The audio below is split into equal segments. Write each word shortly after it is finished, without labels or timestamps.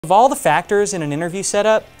Of all the factors in an interview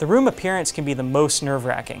setup, the room appearance can be the most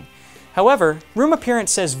nerve-wracking. However, room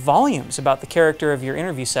appearance says volumes about the character of your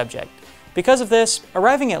interview subject. Because of this,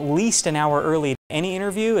 arriving at least an hour early to any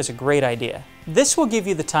interview is a great idea. This will give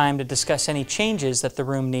you the time to discuss any changes that the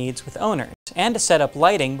room needs with owners, and to set up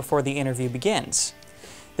lighting before the interview begins.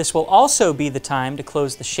 This will also be the time to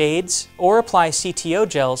close the shades or apply CTO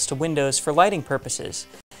gels to windows for lighting purposes,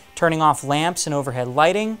 turning off lamps and overhead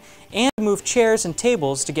lighting, and move chairs and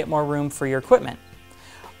tables to get more room for your equipment.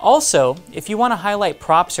 Also, if you want to highlight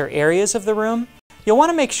props or areas of the room, you'll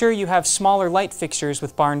want to make sure you have smaller light fixtures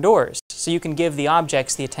with barn doors, so you can give the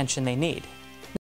objects the attention they need.